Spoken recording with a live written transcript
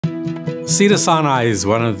Cedars Sinai is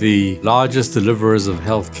one of the largest deliverers of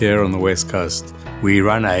healthcare on the West Coast. We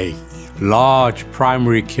run a large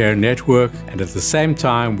primary care network, and at the same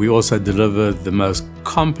time, we also deliver the most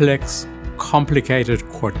complex, complicated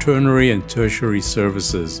quaternary and tertiary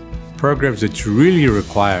services, programs which really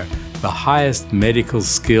require the highest medical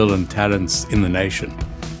skill and talents in the nation.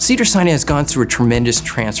 Cedars Sinai has gone through a tremendous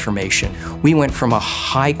transformation. We went from a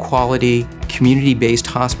high-quality, community-based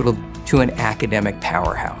hospital to an academic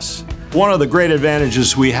powerhouse. One of the great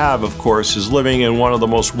advantages we have, of course, is living in one of the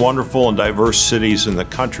most wonderful and diverse cities in the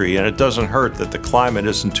country, and it doesn't hurt that the climate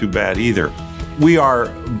isn't too bad either. We are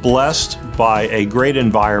blessed by a great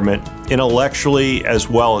environment, intellectually as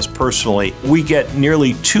well as personally. We get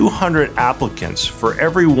nearly 200 applicants for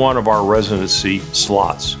every one of our residency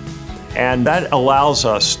slots, and that allows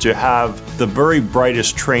us to have the very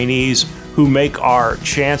brightest trainees who make our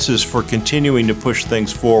chances for continuing to push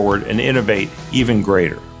things forward and innovate even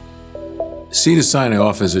greater. Cedars Sinai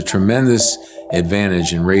offers a tremendous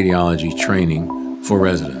advantage in radiology training for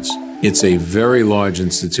residents. It's a very large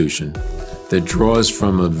institution that draws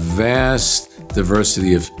from a vast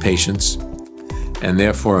diversity of patients and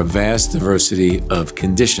therefore a vast diversity of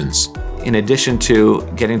conditions. In addition to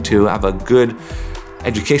getting to have a good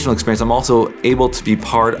educational experience, I'm also able to be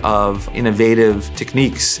part of innovative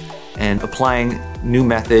techniques and applying new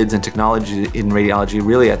methods and technology in radiology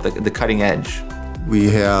really at the cutting edge. We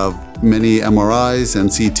have many MRIs and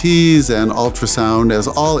CTs and ultrasound, as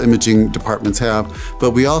all imaging departments have,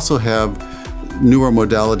 but we also have newer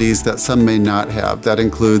modalities that some may not have. That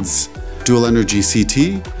includes dual energy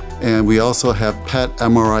CT, and we also have PET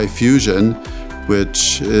MRI fusion,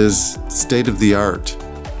 which is state-of-the-art.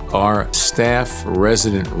 Our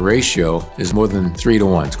staff-resident ratio is more than 3 to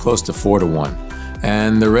 1, it's close to 4 to 1.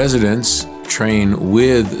 And the residents train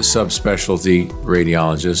with subspecialty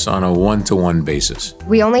radiologists on a 1-to-1 basis.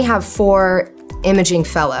 We only have 4 imaging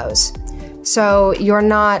fellows, so you're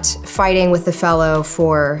not fighting with the fellow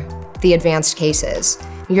for the advanced cases.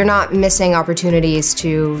 You're not missing opportunities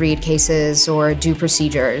to read cases or do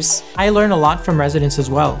procedures. I learn a lot from residents as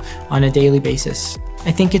well on a daily basis.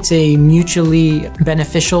 I think it's a mutually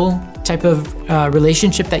beneficial type of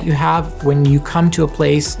relationship that you have when you come to a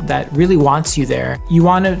place that really wants you there. You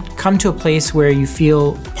want to come to a place where you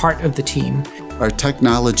feel part of the team. Our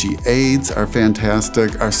technology aids are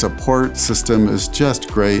fantastic. Our support system is just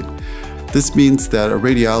great. This means that a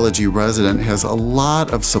radiology resident has a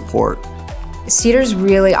lot of support. Cedars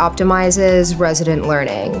really optimizes resident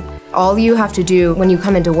learning. All you have to do when you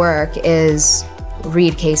come into work is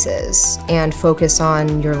read cases and focus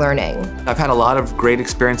on your learning. I've had a lot of great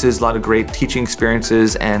experiences, a lot of great teaching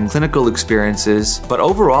experiences and clinical experiences, but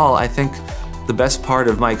overall I think the best part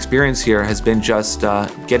of my experience here has been just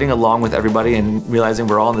getting along with everybody and realizing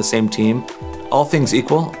we're all on the same team. All things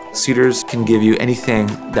equal, Cedars can give you anything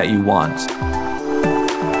that you want.